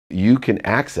you can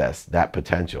access that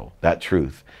potential, that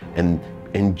truth, and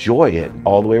enjoy it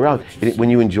all the way around. When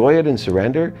you enjoy it and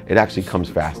surrender, it actually comes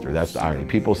faster. That's the irony.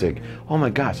 People say, oh my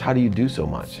gosh, how do you do so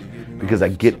much? Because I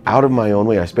get out of my own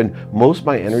way. I spend most of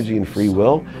my energy and free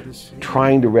will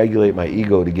trying to regulate my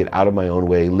ego to get out of my own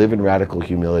way, live in radical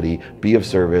humility, be of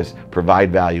service,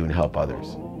 provide value, and help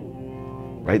others.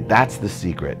 Right? That's the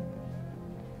secret.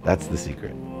 That's the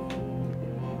secret.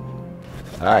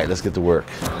 All right, let's get to work.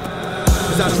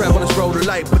 As I travel this road of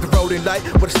life, with the road in light,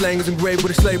 with the slang is engraved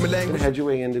with a slave language. You're gonna hedge your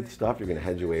way into stuff, you're gonna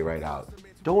hedge your way right out.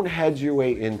 Don't hedge your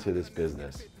way into this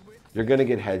business. You're gonna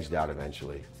get hedged out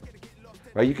eventually.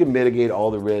 Right? You can mitigate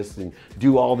all the risks and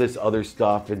do all this other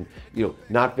stuff and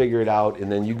not figure it out,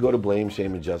 and then you go to blame,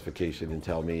 shame, and justification and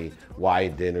tell me why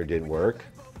it didn't or didn't work.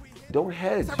 Don't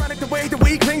hedge.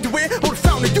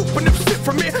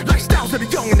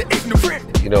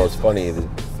 It's funny, the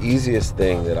easiest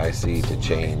thing that I see to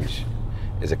change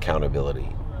is accountability.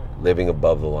 Living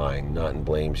above the line, not in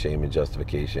blame, shame, and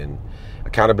justification.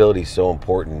 Accountability is so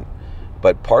important,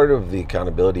 but part of the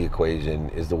accountability equation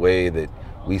is the way that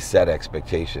we set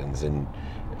expectations. And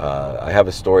I have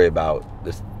a story about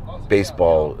this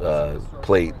baseball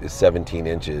plate is 17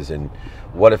 inches, and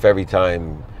what if every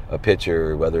time a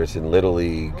pitcher, whether it's in Little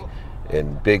League,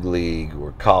 in Big League,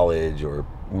 or college, or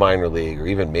minor league, or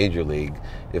even major league,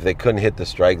 if they couldn't hit the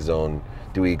strike zone,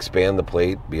 do we expand the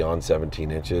plate beyond 17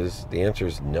 inches? The answer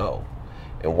is no.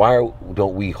 And why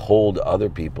don't we hold other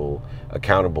people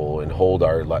accountable and hold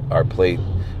our plate,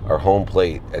 our home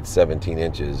plate at 17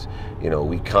 inches?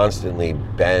 We constantly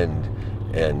bend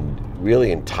and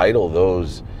really entitle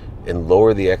those and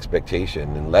lower the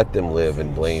expectation and let them live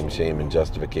in blame, shame, and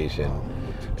justification.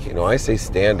 I say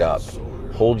stand up,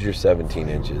 hold your 17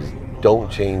 inches,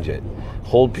 don't change it.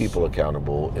 Hold people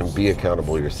accountable and be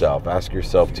accountable yourself. Ask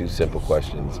yourself 2 simple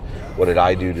questions. What did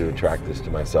I do to attract this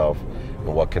to myself?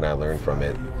 And what can I learn from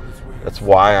it? That's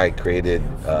why I created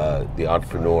the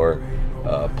Entrepreneur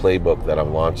Playbook that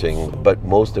I'm launching. But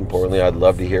most importantly, I'd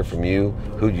love to hear from you.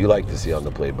 Who'd you like to see on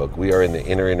the playbook? We are in the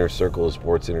inner circle of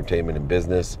sports, entertainment, and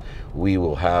business. We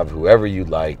will have whoever you'd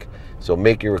like. So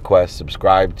make your request.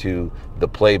 Subscribe to the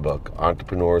Playbook,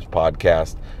 Entrepreneurs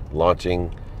Podcast,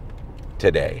 launching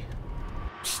today.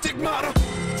 Stigmata.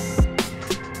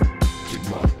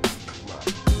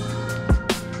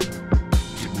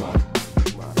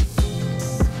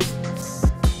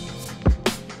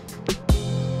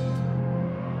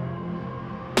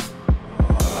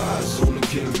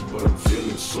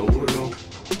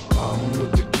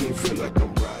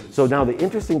 So now the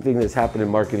interesting thing that's happened in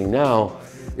marketing now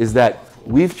is that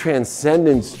we've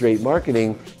transcended straight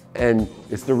marketing, and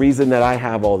it's the reason that I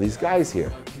have all these guys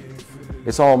here.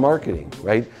 It's all marketing,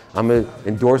 right? I'm an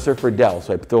endorser for Dell,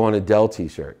 so I throw on a Dell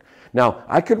t-shirt. Now,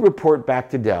 I could report back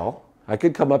to Dell. I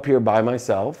could come up here by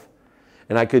myself,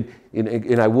 and I could,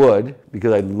 and I would,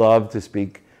 because I'd love to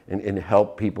speak and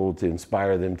help people to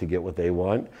inspire them to get what they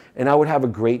want. And I would have a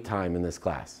great time in this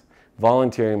class,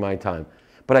 volunteering my time.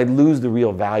 But I'd lose the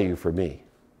real value for me,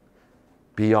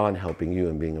 beyond helping you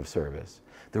and being of service.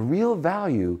 The real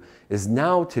value is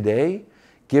now, today,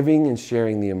 giving and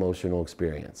sharing the emotional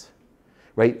experience.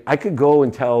 Right? I could go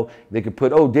and they could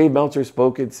put, oh, Dave Meltzer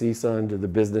spoke at CSUN to the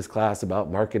business class about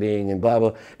marketing and blah,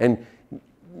 blah, and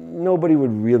nobody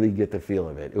would really get the feel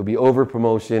of it. It would be over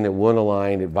promotion, it wouldn't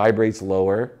align, it vibrates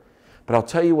lower. But I'll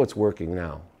tell you what's working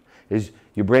now, is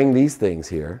you bring these things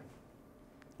here,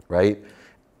 right?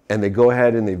 And they go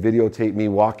ahead and they videotape me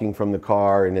walking from the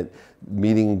car and at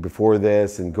meeting before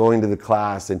this and going to the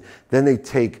class, and then they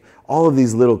take all of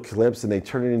these little clips and they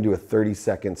turn it into a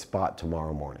 30-second spot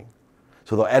tomorrow morning.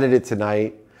 So they'll edit it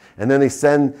tonight, and then they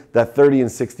send that 30 and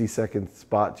 60-second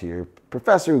spot to your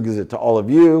professor, who gives it to all of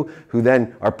you, who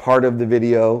then are part of the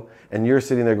video, and you're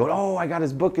sitting there going, oh, I got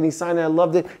his book and he signed it, I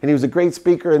loved it, and he was a great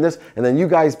speaker and this, and then you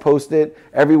guys post it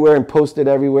everywhere and post it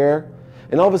everywhere.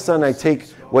 And all of a sudden I take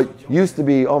what used to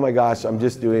be, oh my gosh, I'm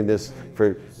just doing this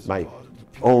for my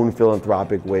own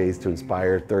philanthropic ways to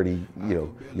inspire 30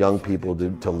 young people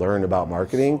to learn about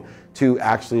marketing, to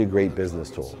actually a great business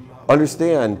tool.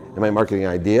 Understand, am I marketing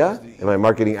an idea, am I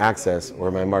marketing access, or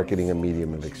am I marketing a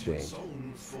medium of exchange?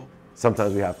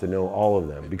 Sometimes we have to know all of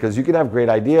them, because you can have great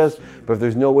ideas, but if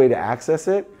there's no way to access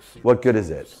it, what good is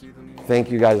it?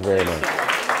 Thank you guys very much.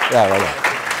 Yeah, right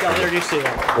now. I'll introduce you.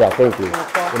 Yeah, thank you.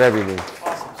 Whatever you need.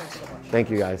 Awesome. Thanks so much. Thank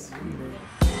you, guys.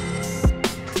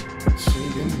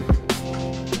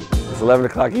 It's 11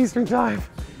 o'clock Eastern time.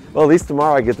 Well, at least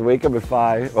tomorrow I get to wake up at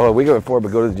 5. Oh, I wake up at 4,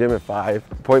 but go to the gym at 5.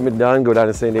 Appointment done, go down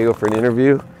to San Diego for an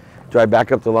interview, drive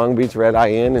back up to Long Beach, Red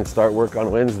Eye Inn, and start work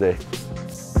on Wednesday.